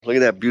Look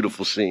at that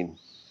beautiful scene.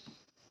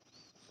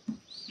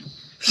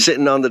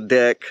 Sitting on the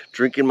deck,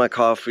 drinking my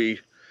coffee,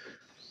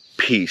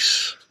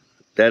 peace.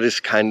 That is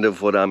kind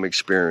of what I'm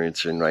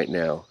experiencing right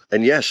now.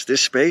 And yes,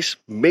 this space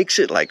makes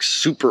it like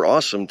super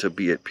awesome to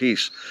be at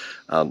peace.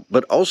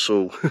 But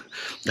also,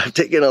 I've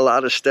taken a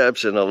lot of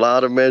steps and a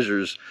lot of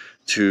measures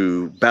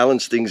to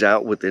balance things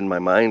out within my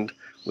mind,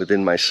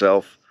 within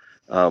myself,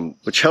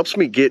 which helps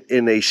me get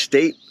in a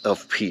state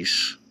of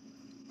peace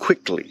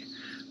quickly.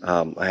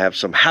 I have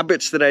some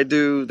habits that I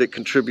do that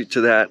contribute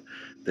to that.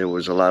 There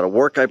was a lot of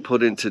work I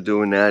put into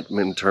doing that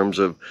in terms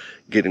of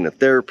getting a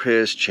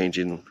therapist,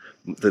 changing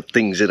the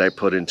things that I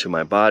put into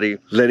my body,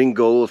 letting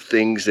go of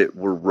things that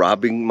were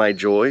robbing my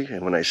joy.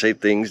 And when I say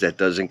things, that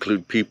does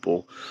include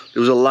people.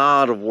 There was a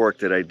lot of work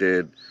that I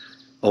did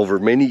over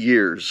many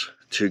years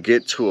to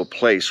get to a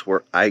place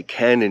where I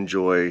can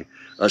enjoy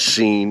a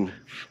scene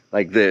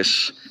like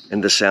this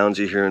and the sounds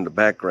you hear in the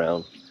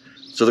background.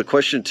 So the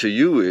question to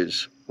you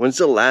is, when's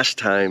the last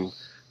time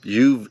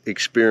you've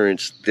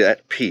experienced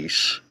that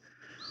peace,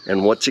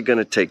 and what's it going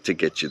to take to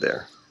get you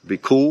there? Be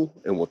cool,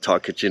 and we'll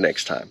talk at you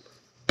next time.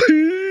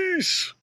 Peace!